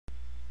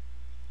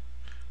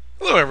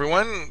Hello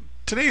everyone.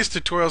 Today's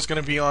tutorial is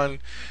going to be on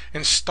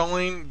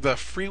installing the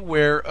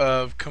freeware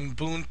of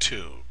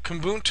Kubuntu.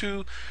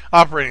 Kubuntu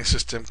operating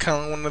system,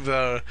 kind of one of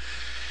the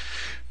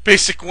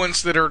basic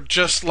ones that are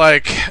just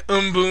like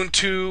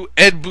Ubuntu,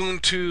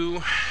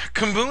 Edbuntu.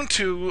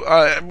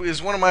 Kubuntu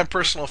is one of my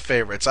personal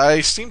favorites.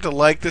 I seem to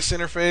like this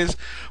interface.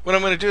 What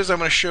I'm going to do is I'm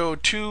going to show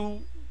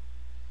two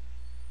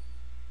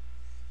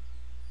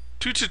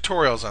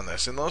tutorials on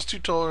this, and those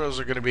tutorials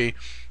are going to be,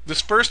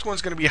 this first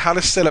one's going to be how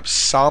to set up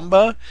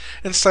Samba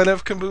inside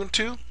of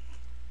Kubuntu,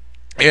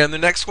 and the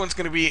next one's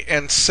going to be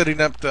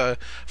setting up the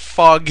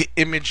fog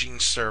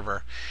imaging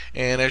server.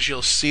 And as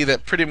you'll see,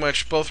 that pretty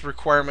much both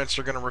requirements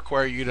are going to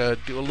require you to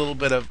do a little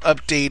bit of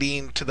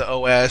updating to the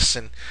OS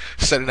and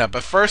setting up.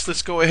 But first,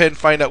 let's go ahead and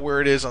find out where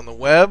it is on the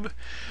web.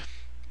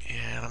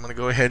 And I'm going to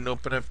go ahead and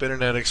open up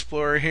Internet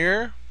Explorer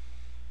here.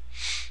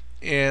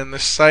 And the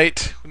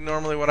site,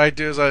 normally what I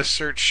do is I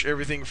search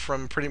everything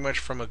from pretty much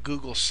from a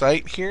Google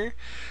site here.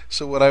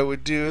 So what I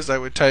would do is I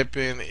would type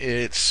in,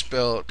 it's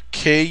spelled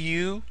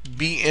Kubuntu,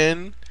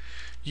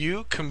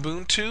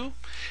 Kubuntu,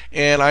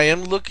 and I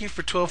am looking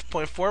for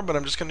 12.4, but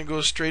I'm just going to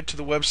go straight to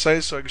the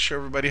website so I can show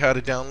everybody how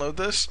to download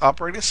this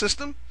operating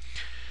system.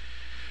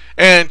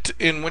 And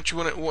what you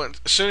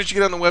want, as soon as you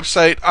get on the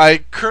website,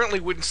 I currently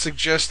wouldn't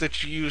suggest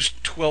that you use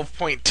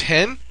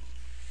 12.10.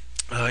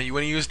 You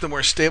want to use the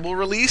more stable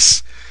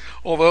release.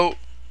 Although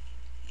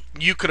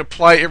you could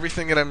apply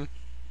everything that I'm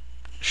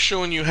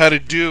showing you how to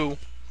do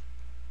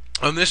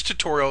on this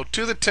tutorial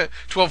to the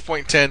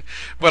 12.10,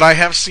 but I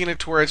have seen it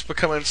to where it's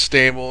become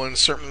unstable in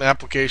certain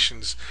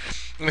applications,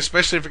 and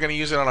especially if you're going to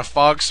use it on a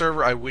fog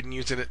server, I wouldn't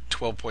use it at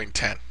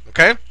 12.10.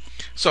 Okay,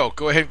 so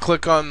go ahead and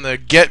click on the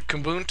Get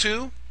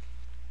Kubuntu,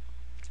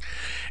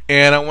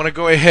 and I want to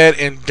go ahead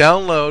and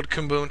download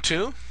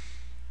Kubuntu.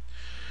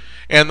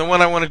 And the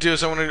one I want to do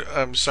is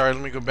I'm sorry,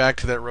 let me go back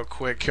to that real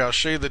quick. Here, I'll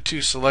show you the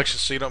two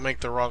selections so you don't make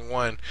the wrong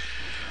one.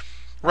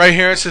 Right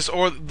here it says,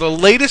 or the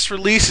latest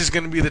release is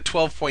going to be the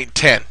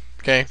 12.10.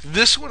 Okay,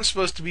 this one's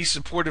supposed to be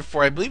supported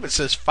for, I believe it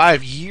says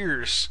 5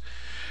 years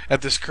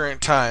at this current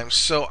time.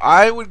 So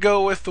I would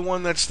go with the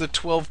one that's the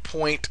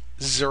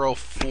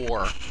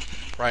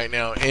 12.04 right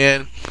now.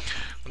 And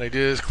what I do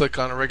is click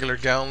on a regular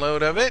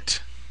download of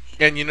it.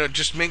 And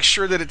just make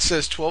sure that it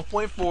says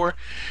 12.4,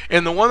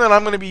 and the one that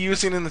I'm going to be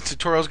using in the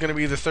tutorial is going to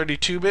be the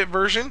 32-bit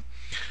version.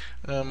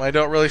 I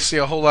don't really see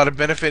a whole lot of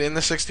benefit in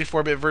the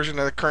 64-bit version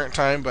at the current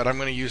time, but I'm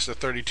going to use the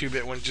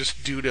 32-bit one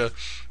just due to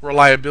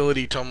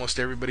reliability to almost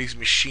everybody's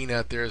machine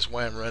out there is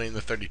why I'm running the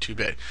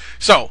 32-bit.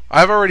 So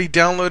I've already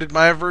downloaded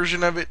my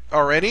version of it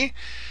already.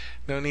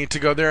 No need to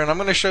go there, and I'm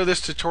going to show this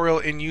tutorial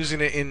in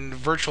using it in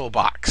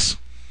VirtualBox.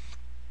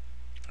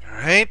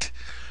 Alright,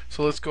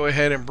 so let's go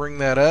ahead and bring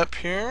that up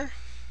here.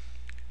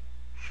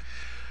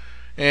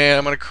 And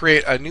I'm going to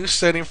create a new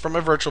setting from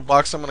a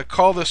VirtualBox. I'm going to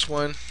call this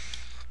one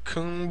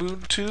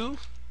Kubuntu.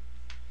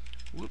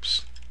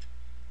 Whoops.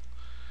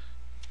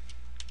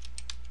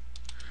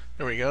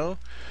 There we go.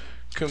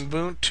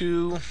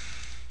 Kubuntu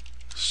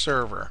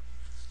server.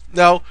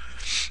 Now,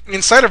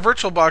 inside of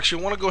VirtualBox, you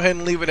want to go ahead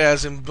and leave it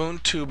as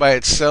Ubuntu by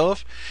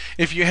itself.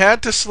 If you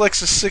had to select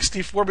the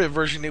 64-bit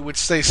version, it would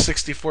say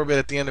 64-bit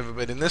at the end of it.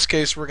 But in this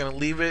case, we're going to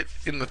leave it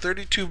in the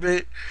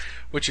 32-bit,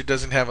 which it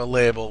doesn't have a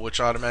label, which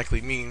automatically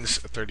means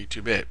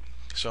 32-bit.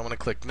 So I'm going to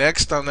click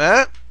Next on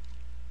that.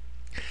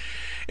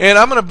 And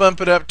I'm going to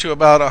bump it up to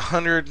about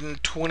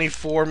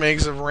 124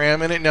 megs of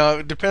RAM in it. Now,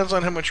 it depends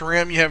on how much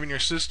RAM you have in your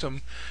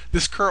system.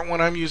 This current one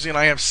I'm using,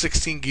 I have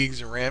 16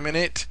 gigs of RAM in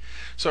it.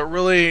 So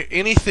really,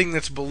 anything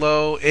that's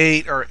below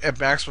 8 or a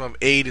maximum of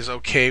 8 is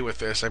okay with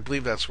this. I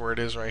believe that's where it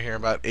is right here,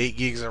 about 8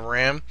 gigs of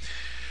RAM.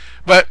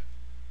 But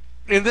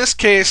in this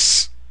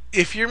case,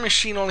 if your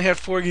machine only had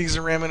 4 gigs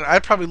of RAM in it,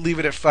 I'd probably leave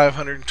it at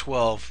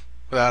 512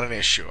 without an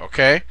issue,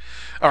 okay?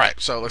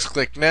 Alright, so let's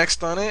click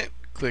Next on it.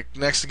 Click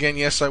Next again.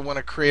 Yes, I want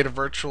to create a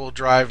virtual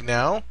drive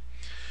now.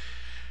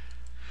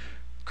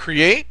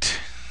 Create.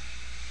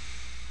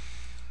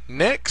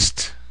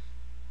 Next.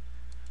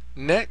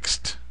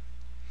 Next.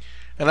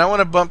 And I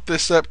want to bump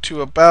this up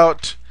to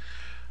about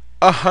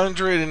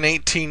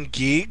 118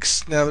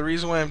 gigs. Now the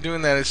reason why I'm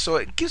doing that is so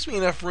it gives me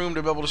enough room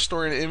to be able to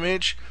store an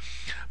image,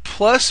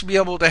 plus be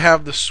able to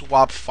have the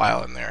swap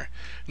file in there.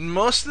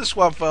 Most of the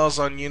swap files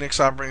on Unix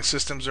operating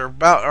systems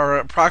are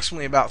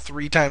approximately about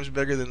 3 times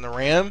bigger than the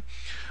RAM,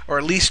 or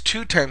at least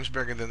 2 times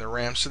bigger than the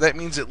RAM. So that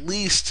means at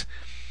least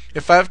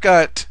if I've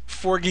got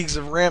 4 gigs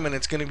of RAM, and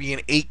it's going to be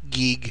an 8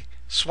 gig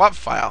swap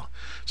file.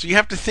 So you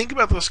have to think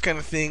about those kind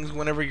of things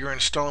whenever you're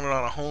installing it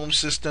on a home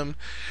system,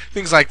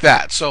 things like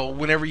that. So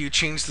whenever you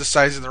change the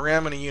size of the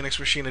RAM in a Unix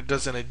machine, it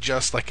doesn't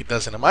adjust like it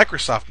does in a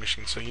Microsoft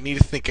machine. So you need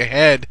to think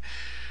ahead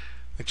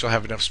that you'll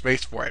have enough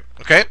space for it.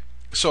 Okay,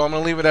 so I'm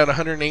going to leave it at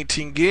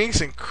 118 gigs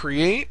and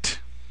create.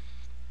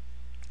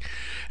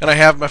 And I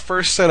have my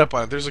first setup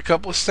on it. There's a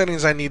couple of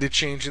settings I need to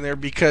change in there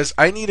because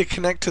I need to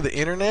connect to the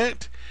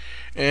internet,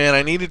 and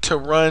I need it to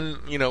run,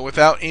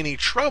 without any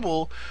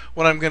trouble.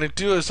 What I'm going to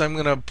do is I'm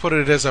going to put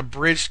it as a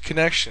bridged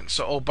connection.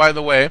 So, oh, by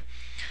the way,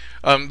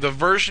 the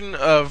version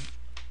of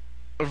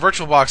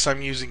VirtualBox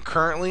I'm using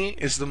currently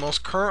is the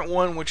most current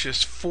one, which is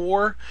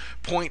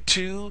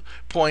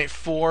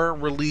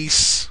 4.2.4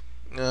 release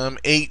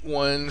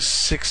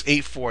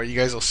 81684. You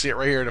guys will see it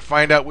right here. To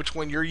find out which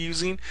one you're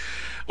using,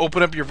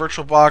 open up your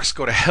VirtualBox,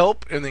 go to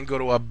Help, and then go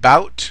to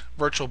About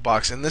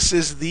VirtualBox. And this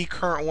is the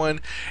current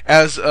one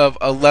as of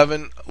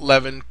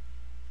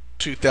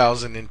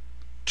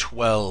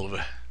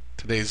 11/11/2012,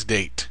 today's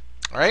date.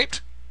 All right.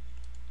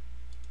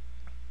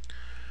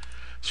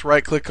 So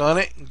right click on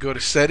it and go to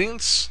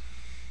Settings,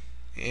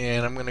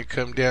 and I'm going to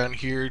come down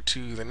here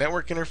to the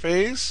network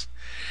interface,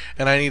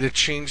 and I need to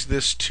change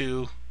this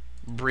to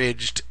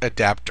bridged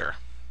adapter.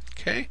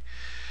 Okay.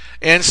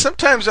 And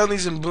sometimes on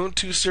these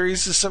Ubuntu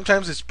series,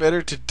 sometimes it's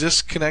better to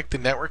disconnect the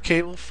network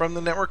cable from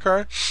the network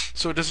card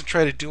so it doesn't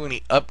try to do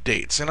any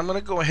updates. And I'm going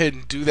to go ahead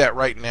and do that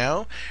right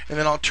now, and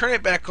then I'll turn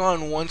it back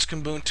on once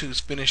Kubuntu is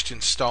finished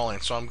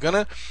installing. So I'm going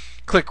to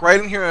click right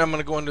in here, and I'm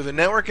going to go into the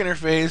network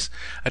interface,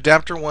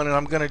 adapter 1, and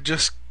I'm going to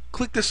just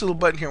click this little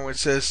button here where it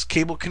says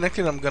cable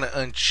connected. I'm going to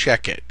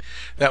uncheck it.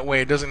 That way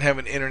it doesn't have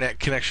an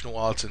internet connection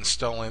while it's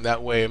installing.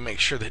 That way it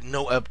makes sure that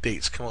no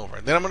updates come over.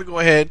 Then I'm going to go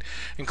ahead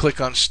and click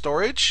on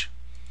storage,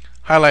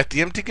 highlight the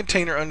empty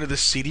container under the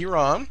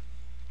CD-ROM,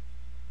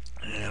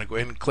 and I'll go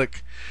ahead and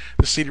click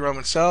the CD-ROM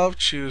itself,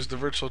 choose the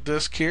virtual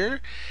disk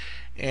here,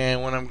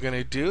 and what I'm going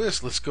to do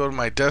is let's go to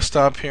my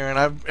desktop here, and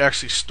I've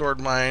actually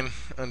stored mine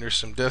under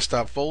some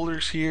desktop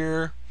folders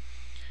here,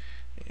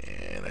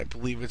 and I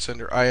believe it's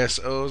under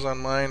ISOs on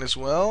mine as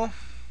well.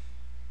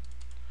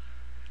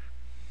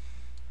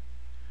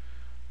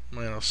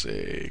 Mine will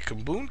say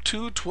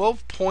Kubuntu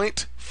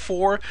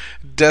 12.4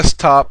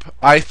 desktop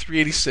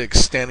i386,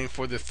 standing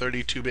for the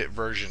 32-bit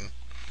version.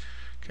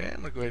 Okay,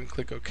 I'm going to go ahead and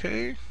click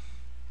OK.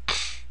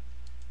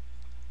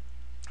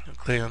 I'll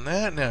click on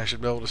that. Now I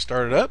should be able to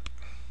start it up.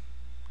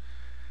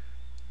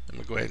 I'm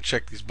going to go ahead and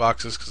check these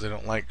boxes because I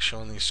don't like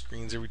showing these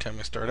screens every time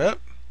I start up.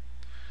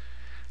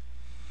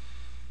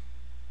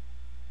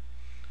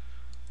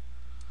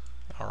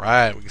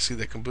 Alright, we can see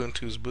that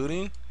Kubuntu is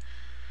booting.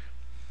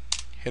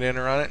 Hit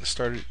enter on it and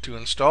start it to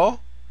install.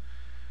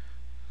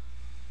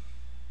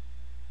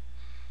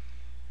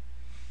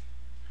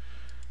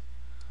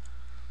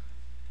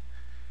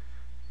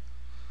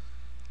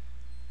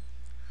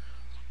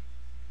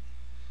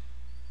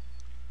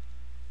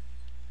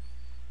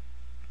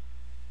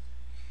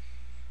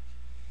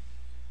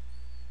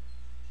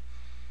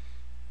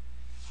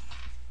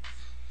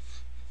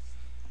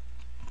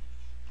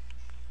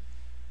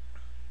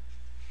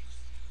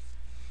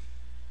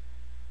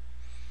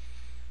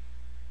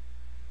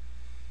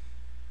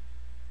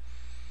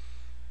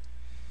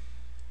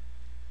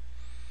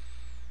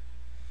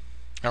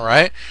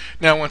 Alright,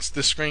 now once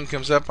the screen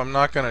comes up, I'm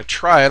not going to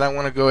try it. I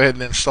want to go ahead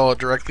and install it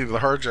directly to the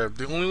hard drive.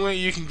 The only way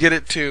you can get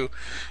it to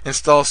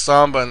install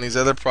Samba and these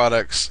other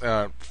products,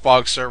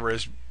 Fog Server,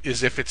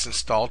 is if it's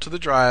installed to the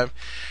drive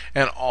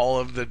and all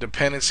of the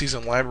dependencies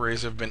and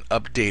libraries have been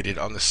updated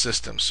on the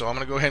system. So I'm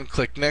going to go ahead and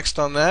click next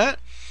on that,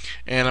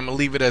 and I'm going to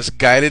leave it as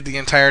guided. The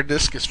entire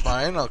disk is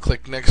fine. I'll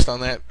click next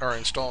on that, or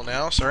install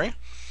now, sorry.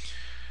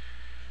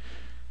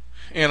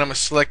 And I'm going to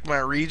select my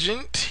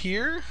region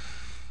here.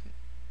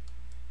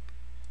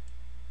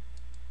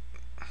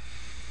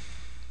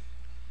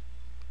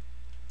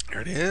 There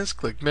it is.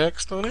 Click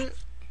next on it.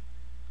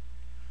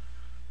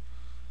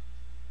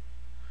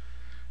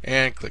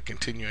 And click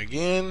continue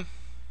again.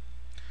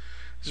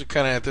 These are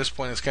kind of, at this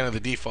point, it's kind of the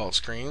default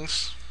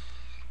screens.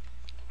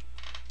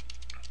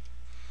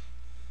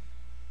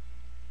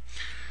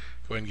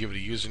 Go ahead and give it a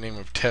username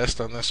of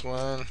test on this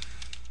one.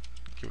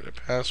 Give it a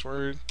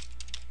password.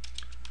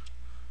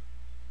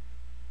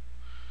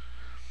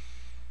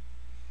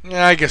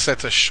 Yeah, I guess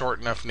that's a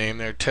short enough name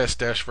there.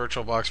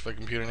 Test-VirtualBox for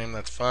computer name,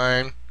 that's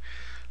fine.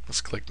 Let's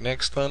click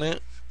next on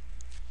it.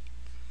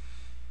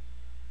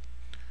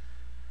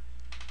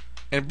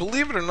 And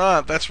believe it or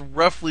not, that's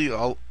roughly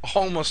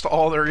almost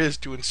all there is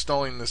to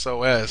installing this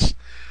OS.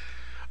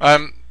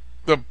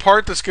 The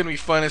part that's going to be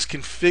fun is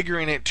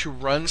configuring it to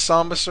run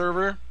Samba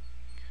Server.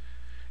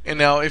 And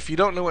now, if you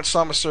don't know what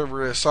Samba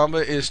Server is, Samba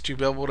is to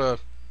be able to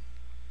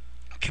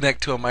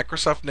connect to a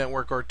Microsoft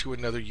network or to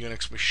another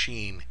Unix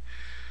machine.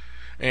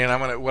 And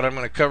what I'm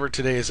going to cover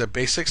today is a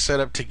basic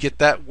setup to get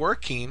that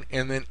working,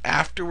 and then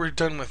after we're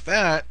done with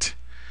that,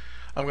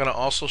 I'm going to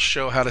also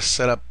show how to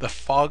set up the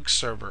Fog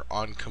server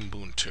on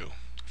Kubuntu.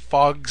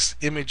 Fog's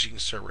imaging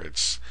server.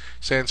 It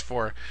stands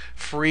for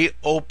Free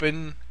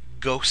Open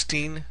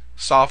Ghosting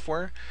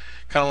Software,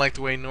 kind of like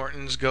the way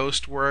Norton's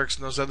Ghost works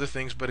and those other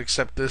things, but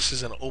except this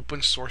is an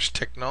open source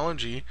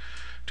technology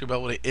to be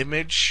able to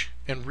image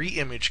and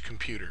re-image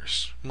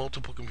computers,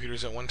 multiple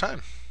computers at one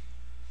time.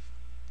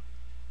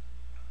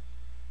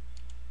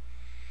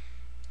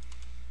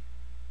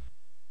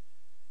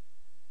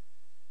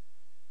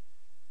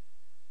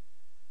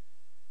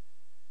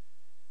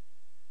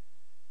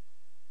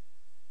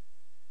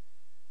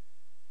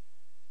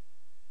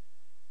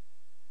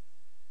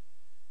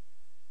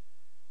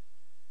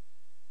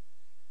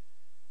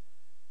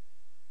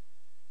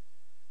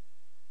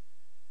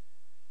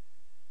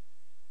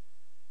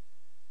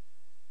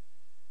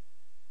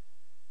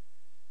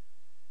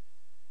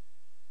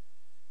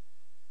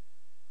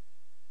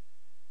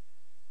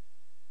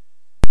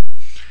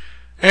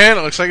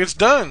 it looks like it's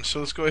done. So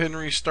let's go ahead and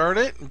restart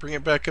it and bring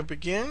it back up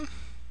again.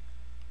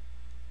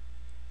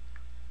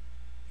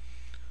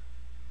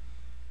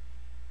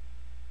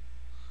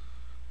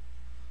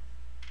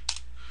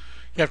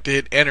 You have to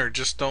hit enter.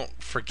 Just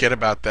don't forget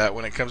about that.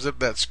 When it comes up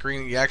that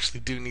screen, you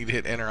actually do need to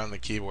hit enter on the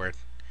keyboard.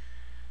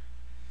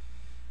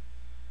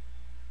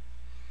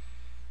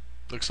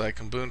 Looks like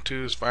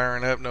Kubuntu is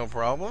firing up, no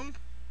problem.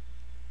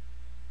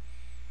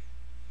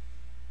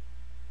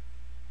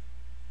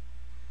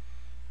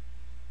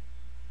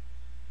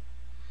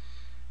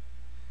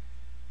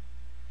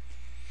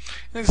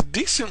 And it's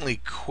decently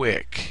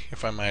quick,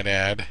 if I might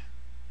add.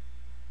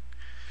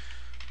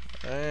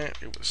 Alright,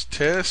 it was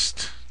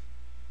test.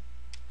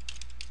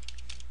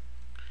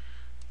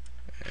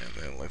 And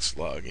then let's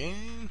log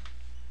in.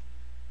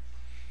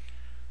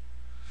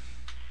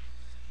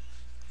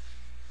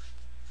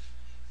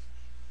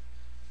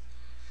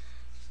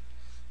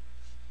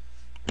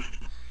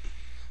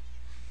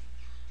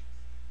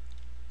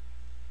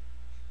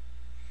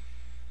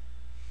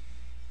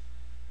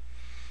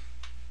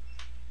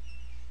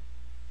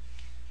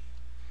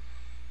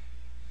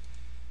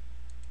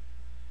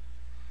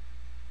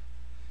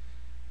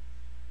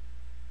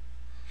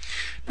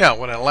 Now,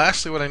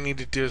 lastly, what I need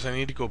to do is I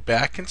need to go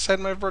back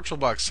inside my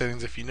VirtualBox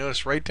settings. If you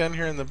notice right down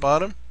here in the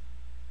bottom,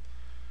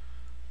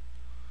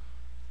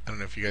 I don't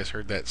know if you guys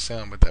heard that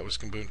sound, but that was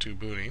Kubuntu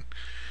booting.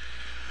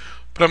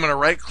 But I'm going to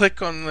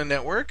right-click on the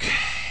network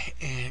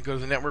and go to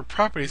the network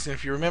properties. And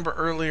if you remember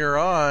earlier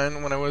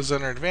on, when I was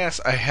under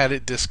advanced, I had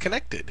it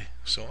disconnected.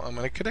 So I'm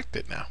going to connect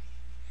it now.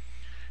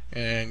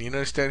 And you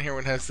notice down here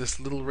when it has this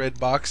little red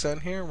box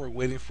on here, we're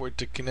waiting for it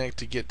to connect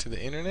to get to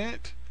the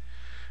internet.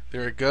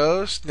 There it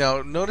goes.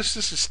 Now notice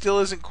this still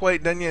isn't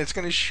quite done yet. It's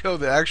going to show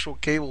the actual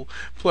cable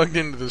plugged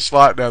into the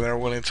slot down there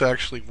when it's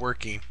actually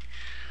working.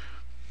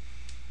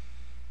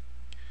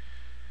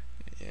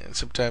 And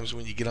sometimes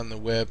when you get on the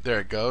web,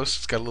 there it goes.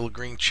 It's got a little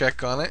green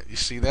check on it. You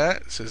see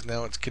that? It says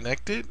now it's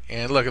connected.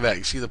 And look at that.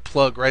 You see the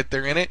plug right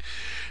there in it.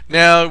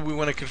 Now we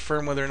want to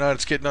confirm whether or not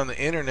it's getting on the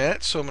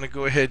internet. So I'm going to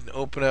go ahead and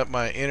open up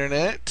my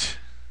internet.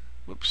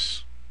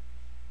 Whoops.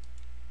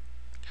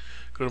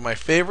 Go to my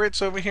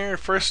favorites over here.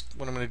 First,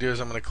 what I'm going to do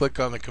is I'm going to click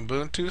on the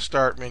Kubuntu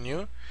start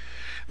menu.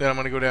 Then I'm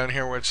going to go down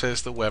here where it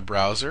says the web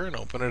browser and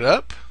open it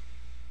up.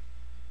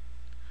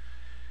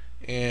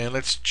 And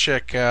let's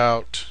check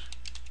out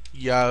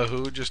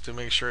Yahoo just to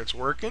make sure it's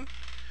working.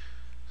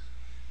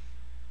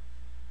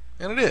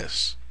 And it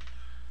is.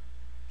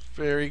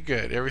 Very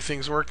good.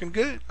 Everything's working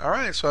good.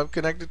 Alright, so I've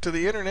connected to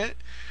the internet.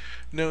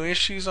 No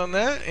issues on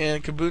that,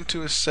 and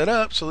Kubuntu is set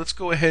up. So let's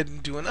go ahead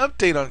and do an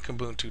update on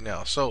Kubuntu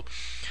now. So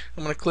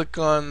I'm going to click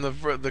on the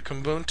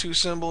Kubuntu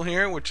symbol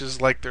here, which is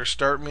like their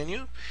start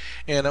menu,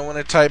 and I want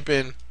to type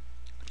in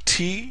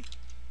TER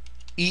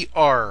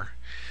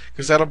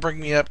because that'll bring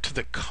me up to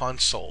the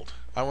console.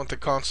 I want the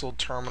console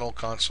terminal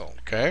console.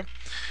 Okay,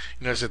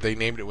 you notice that they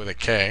named it with a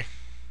K,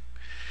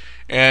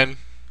 and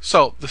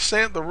so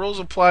the rules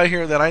apply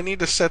here. That I need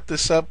to set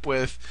this up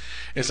with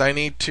is I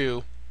need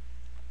to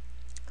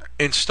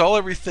install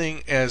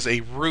everything as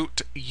a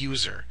root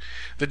user.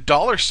 The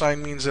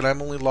 $ means that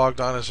I'm only logged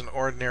on as an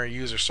ordinary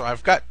user. So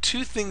I've got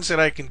two things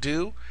that I can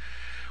do.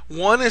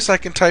 One is I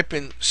can type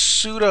in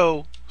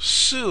sudo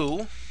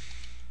su,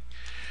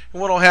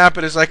 and what will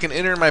happen is I can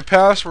enter my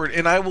password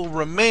and I will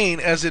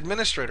remain as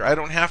administrator. I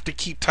don't have to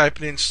keep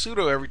typing in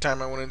sudo every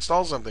time I want to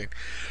install something.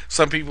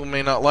 Some people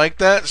may not like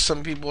that.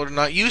 Some people are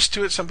not used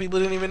to it. Some people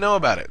didn't even know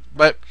about it.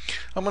 But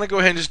I'm going to go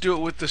ahead and just do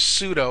it with the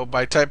sudo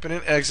by typing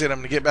in exit. I'm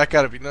going to get back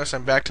out. If you notice,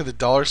 I'm back to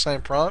the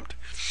 $sign prompt,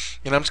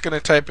 and I'm just going to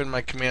type in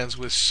my commands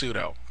with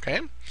sudo.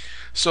 Okay.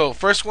 So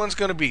first one's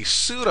going to be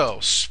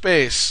sudo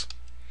space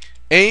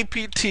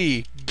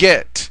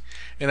apt-get,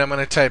 and I'm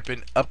going to type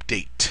in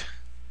update.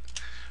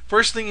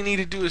 First thing you need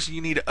to do is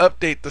you need to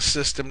update the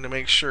system to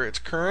make sure it's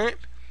current.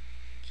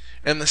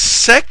 And the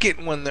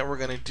second one that we're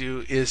going to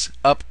do is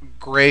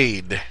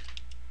upgrade.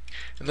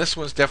 And this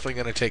one's definitely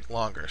going to take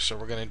longer. So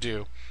we're going to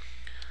do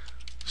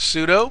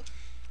sudo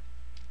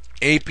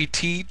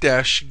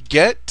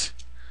apt-get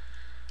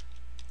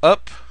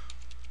upgrade.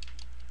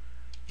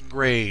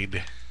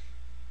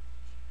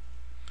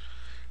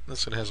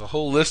 This one has a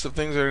whole list of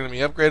things that are going to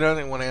be upgraded on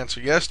it. I want to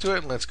answer yes to it,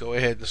 and let's go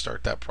ahead and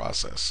start that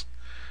process.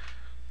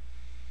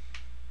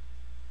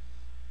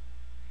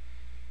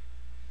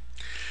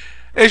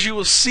 As you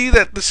will see,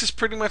 that this is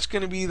pretty much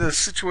going to be the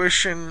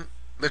situation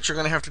that you're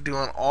going to have to do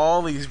on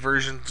all these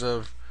versions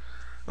of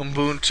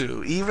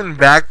Ubuntu. Even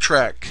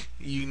Backtrack,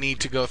 you need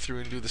to go through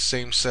and do the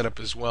same setup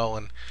as well,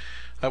 and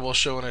I will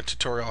show in a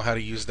tutorial how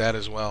to use that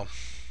as well.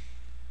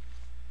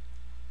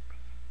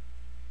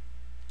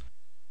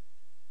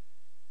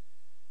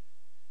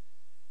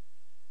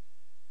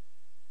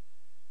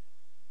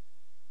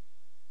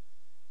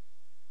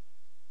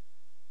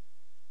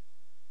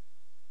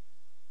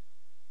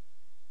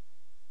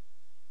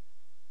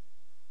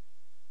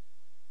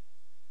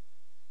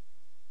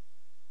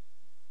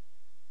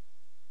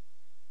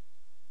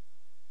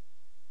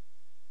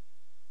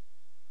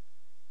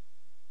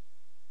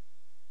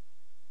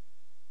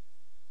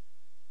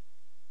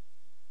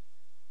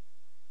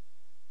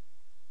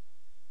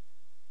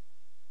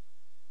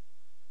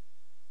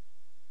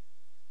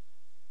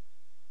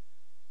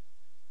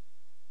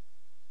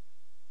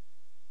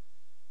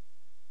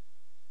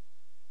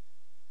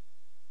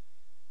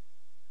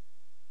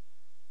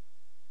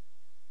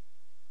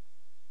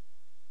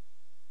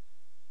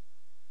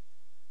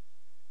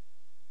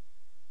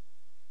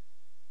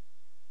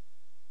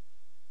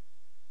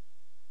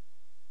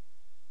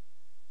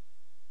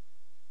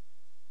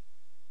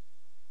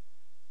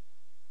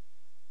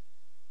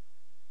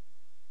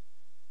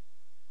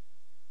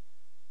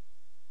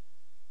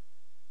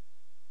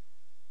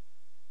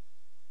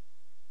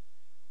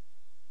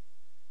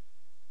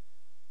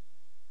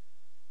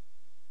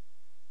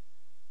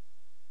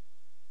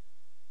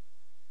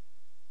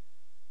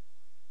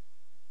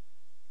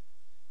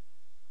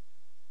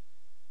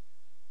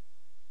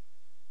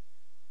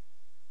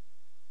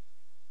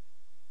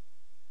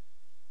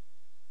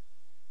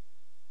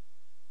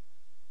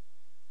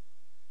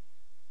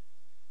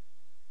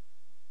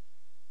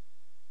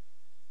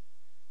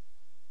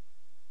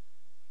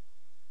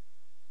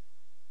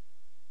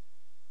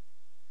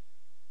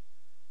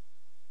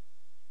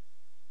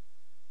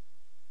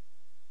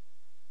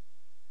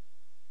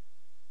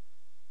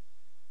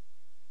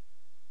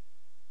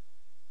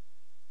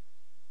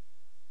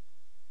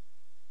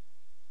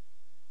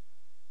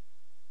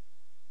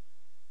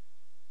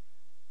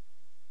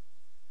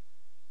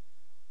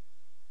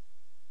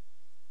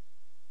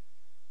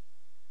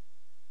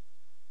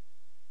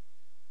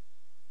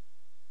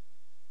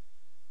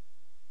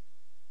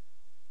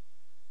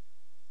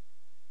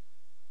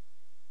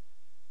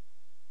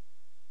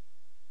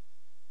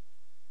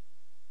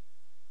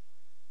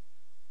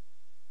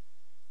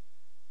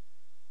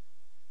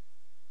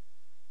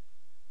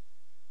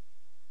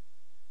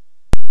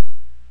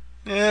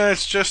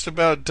 it's just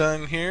about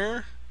done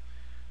here.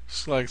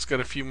 Looks like it's got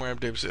a few more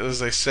updates.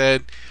 As I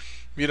said,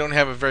 if you don't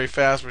have a very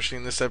fast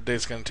machine, this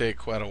update's going to take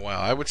quite a while.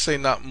 I would say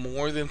not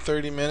more than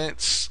 30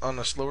 minutes on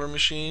a slower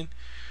machine,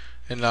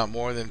 and not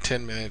more than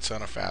 10 minutes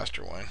on a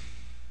faster one.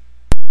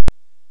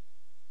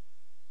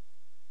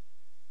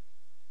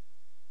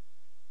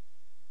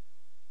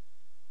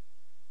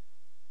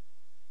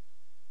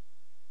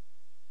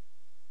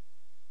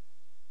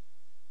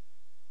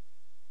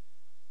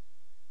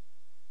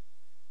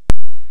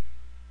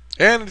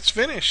 And it's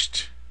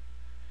finished.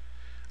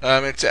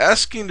 It's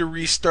asking to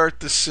restart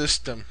the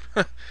system.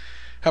 How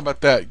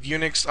about that?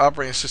 Unix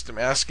operating system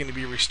asking to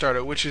be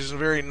restarted, which is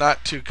very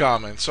not too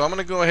common. So I'm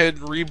going to go ahead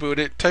and reboot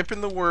it. Type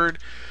in the word.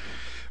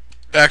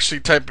 Actually,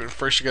 type in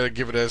first. You got to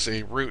give it as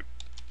a root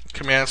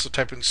command. So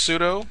type in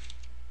sudo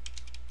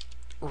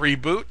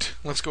reboot.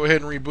 Let's go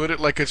ahead and reboot it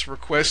like it's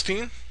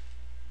requesting.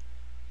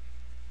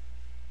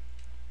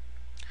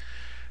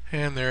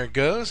 And there it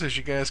goes. As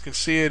you guys can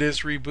see, it is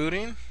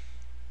rebooting.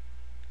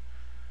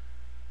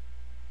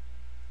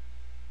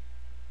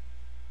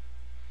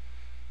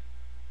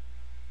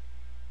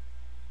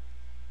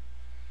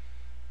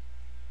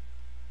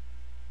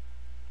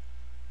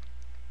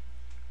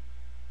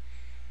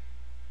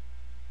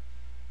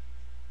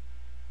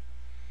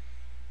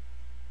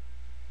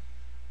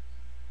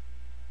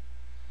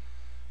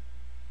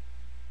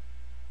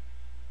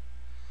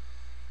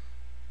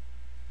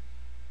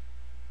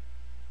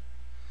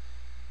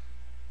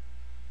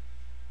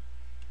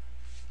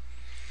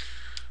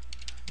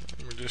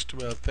 We're just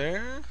about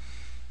there.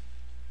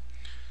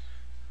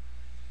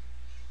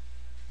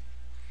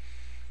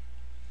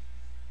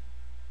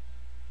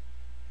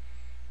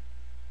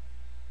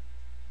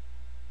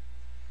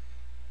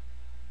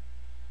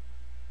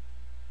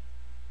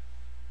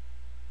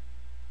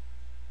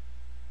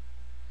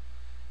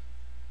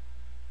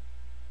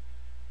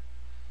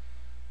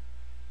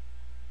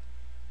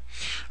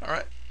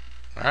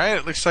 Alright,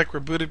 it looks like we're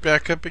booted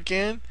back up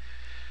again.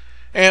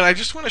 And I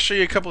just want to show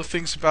you a couple of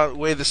things about the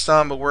way the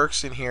Samba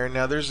works in here.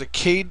 Now there's a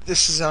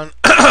this is on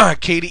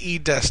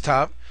KDE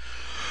desktop.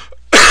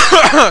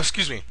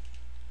 Excuse me.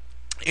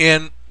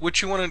 And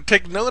what you want to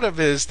take note of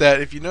is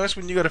that if you notice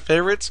when you go to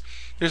favorites,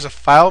 there's a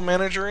file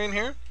manager in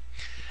here.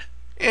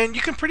 And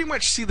you can pretty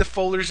much see the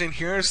folders in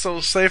here.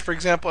 So say for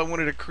example I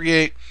wanted to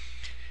create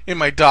in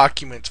my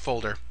documents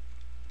folder.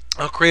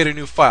 I'll create a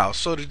new file.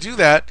 So to do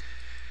that,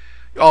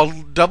 I'll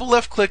double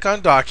left click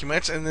on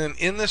documents, and then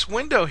in this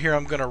window here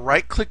I'm going to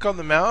right click on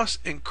the mouse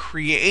and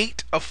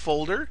create a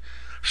folder.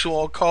 So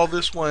I'll call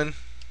this one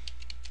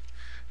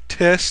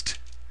test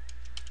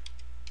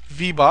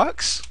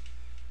vbox.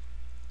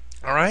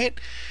 Alright,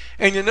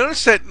 and you'll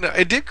notice that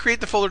I did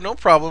create the folder, no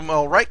problem.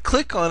 I'll right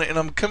click on it and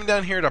I'm coming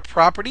down here to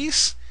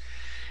properties,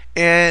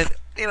 and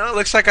it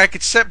looks like I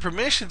could set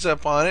permissions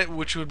up on it,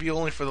 which would be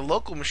only for the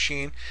local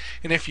machine.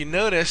 And if you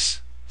notice,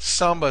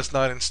 Samba is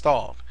not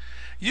installed.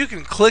 You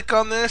can click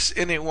on this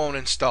and it won't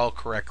install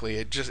correctly.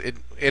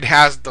 It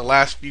has the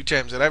last few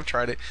times that I've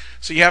tried it.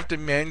 So you have to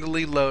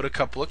manually load a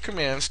couple of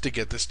commands to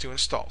get this to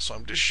install. So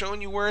I'm just showing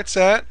you where it's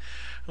at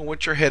and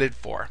what you're headed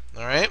for.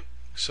 Alright,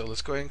 so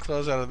let's go ahead and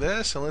close out of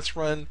this and let's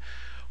run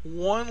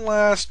one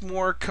last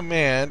more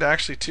command,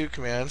 actually two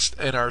commands,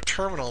 in our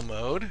terminal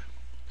mode.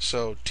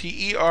 So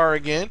TER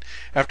again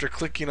after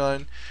clicking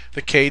on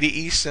the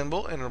KDE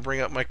symbol, and it'll bring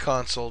up my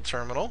console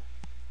terminal.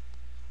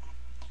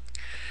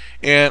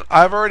 And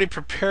I've already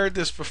prepared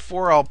this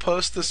before. I'll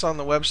post this on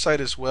the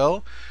website as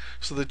well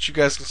so that you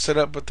guys can set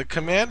up. But the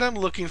command I'm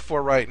looking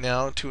for right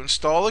now to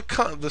install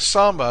the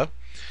Samba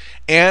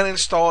and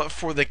install it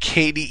for the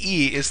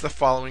KDE is the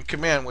following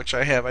command, which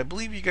I have. I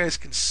believe you guys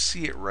can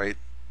see it right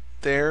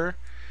there.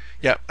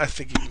 Yeah, I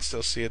think you can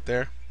still see it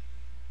there.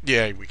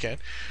 Yeah, we can.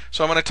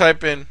 So I'm going to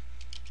type in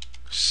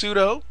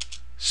sudo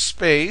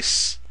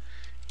space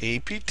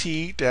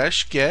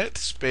apt-get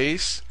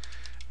space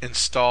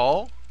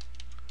install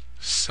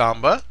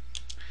Samba,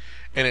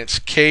 and it's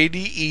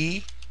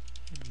KDE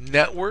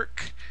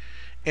network,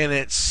 and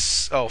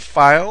it's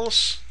file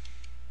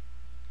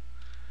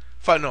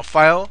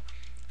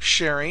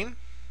sharing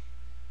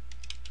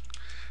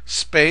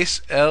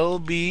space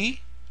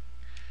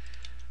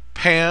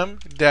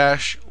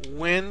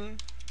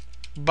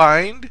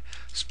libpam-winbind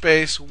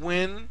space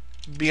win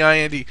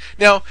bind.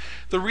 Now,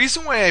 the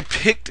reason why I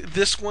picked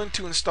this one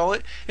to install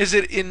it is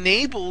it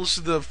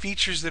enables the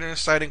features that are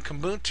inside in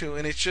Kubuntu,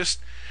 and it just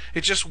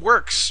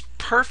works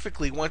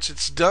perfectly once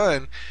it's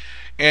done,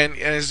 and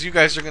as you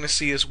guys are going to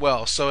see as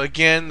well. So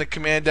again, the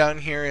command down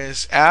here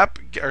is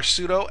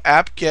sudo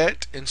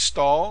apt-get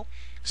install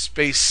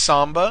space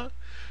samba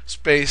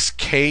space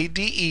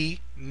KDE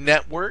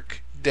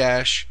network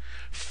dash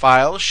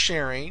file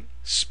sharing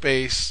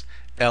space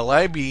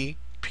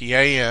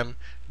libpam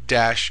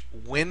dash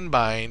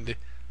winbind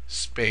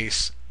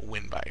space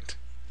winbind.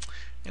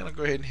 And I'll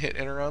go ahead and hit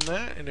enter on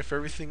that, and if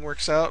everything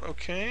works out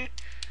okay,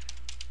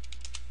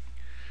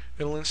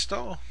 it'll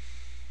install.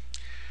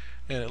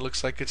 And it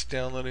looks like it's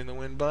downloading the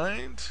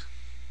winbind.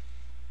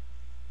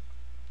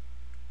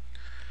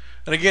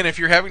 And again, if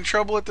you're having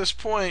trouble at this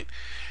point,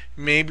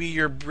 Maybe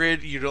your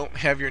bridge, you don't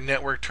have your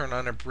network turned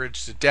on a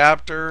bridged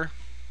adapter.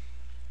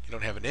 You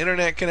don't have an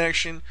internet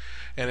connection.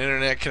 An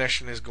internet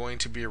connection is going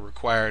to be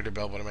required to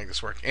be able to make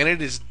this work. And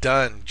it is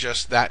done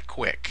just that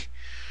quick.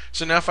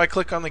 So now if I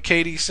click on the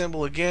KDE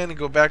symbol again and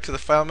go back to the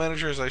file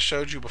manager as I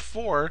showed you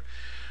before,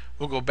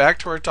 we'll go back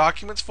to our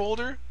documents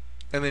folder,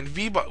 and then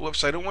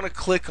whoops, I don't want to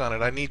click on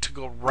it. I need to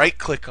go right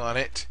click on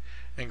it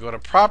and go to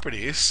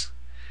properties.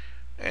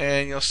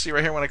 And you'll see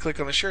right here when I click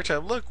on the share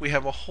tab, look, we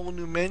have a whole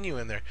new menu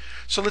in there.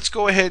 So let's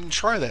go ahead and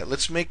try that.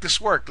 Let's make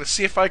this work. Let's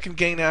see if I can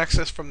gain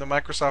access from the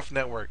Microsoft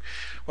network.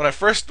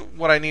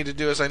 What I need to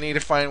do is I need to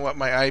find what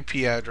my IP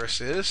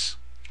address is.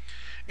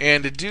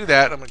 And to do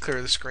that, I'm going to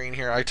clear the screen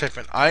here. I type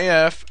in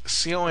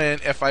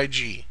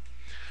ifconfig,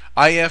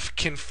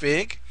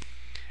 ifconfig,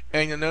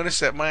 and you'll notice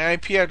that my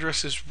IP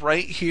address is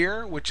right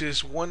here, which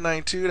is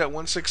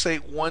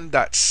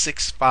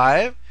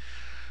 192.168.1.65.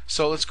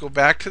 So let's go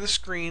back to the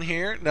screen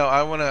here. Now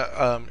I want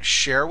to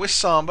share with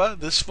Samba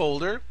this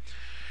folder,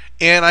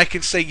 and I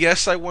can say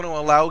yes, I want to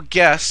allow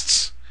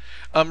guests.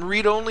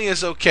 Read-only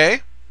is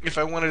okay. If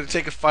I wanted to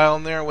take a file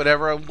in there or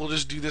whatever, we'll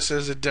just do this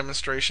as a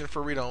demonstration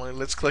for read-only.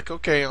 Let's click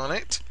OK on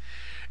it,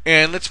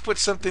 and let's put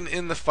something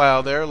in the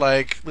file there,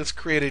 like let's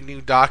create a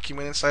new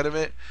document inside of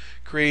it.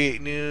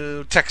 Create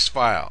new text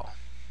file.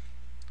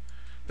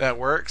 That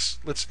works.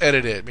 Let's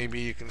edit it. Maybe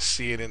you can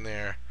see it in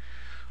there.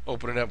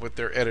 Open it up with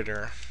their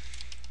editor.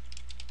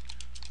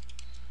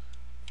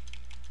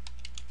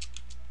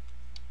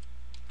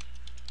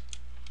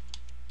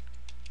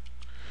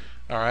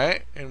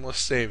 Alright, and we'll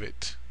save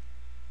it.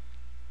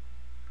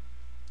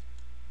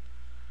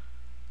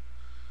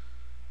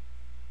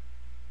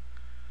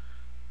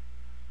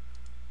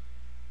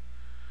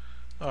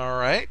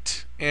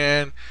 Alright,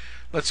 and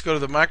let's go to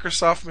the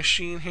Microsoft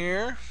machine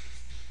here.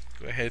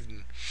 Go ahead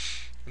and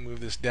move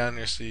this down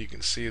here so you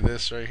can see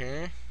this right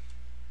here.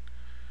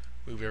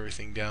 Move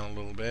everything down a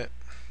little bit.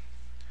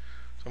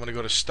 So I'm going to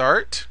go to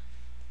Start,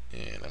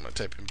 and I'm going to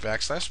type in /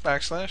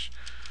 /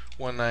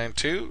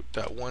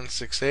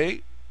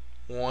 192.168.1.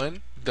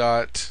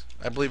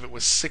 I believe it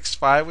was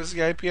 65 was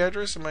the IP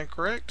address. Am I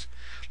correct?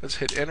 Let's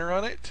hit enter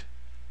on it.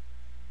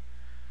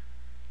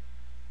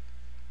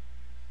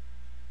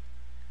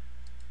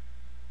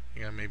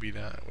 Yeah, maybe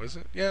not. Was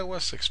it? Yeah, it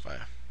was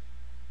 65.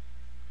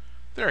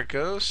 There it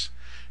goes.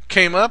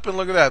 Came up, and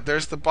look at that.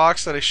 There's the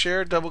box that I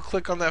shared. Double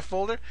click on that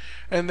folder,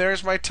 and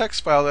there's my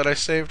text file that I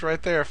saved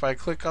right there. If I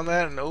click on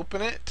that and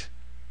open it,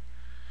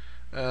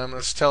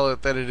 let's tell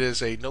it that it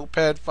is a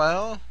notepad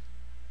file.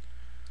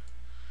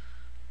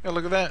 Yeah,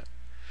 look at that.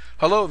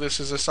 Hello, this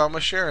is Osama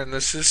Sharon.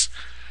 This is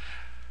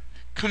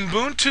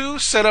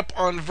Kubuntu set up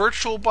on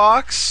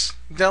VirtualBox,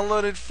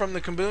 downloaded from the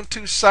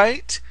Kubuntu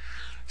site,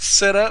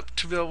 set up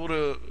to be able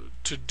to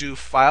do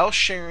file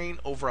sharing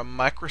over a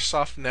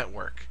Microsoft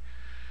network.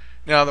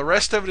 Now the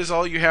rest of it is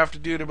all you have to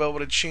do to be able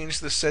to change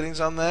the settings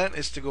on that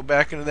is to go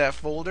back into that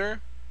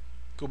folder,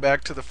 go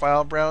back to the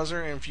file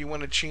browser, and if you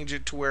want to change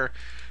it to where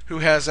who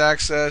has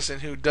access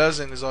and who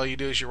doesn't, is all you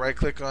do is you right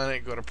click on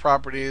it, go to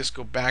properties,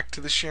 go back to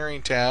the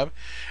sharing tab,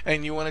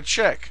 and you want to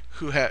check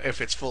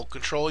if it's full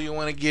control you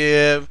want to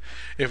give,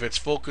 if it's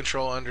full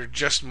control under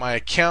just my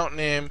account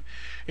name.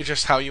 It's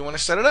just how you want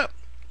to set it up.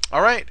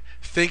 Alright,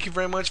 thank you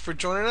very much for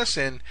joining us,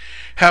 and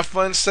have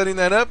fun setting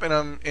that up,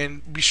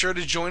 and be sure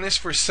to join us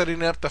for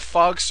setting up the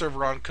fog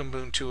server on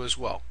Kubuntu as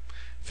well.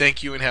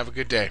 Thank you and have a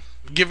good day.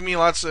 Give me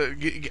lots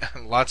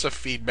of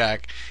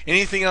feedback.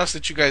 Anything else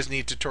that you guys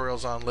need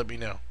tutorials on, let me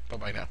know.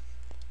 Bye-bye now.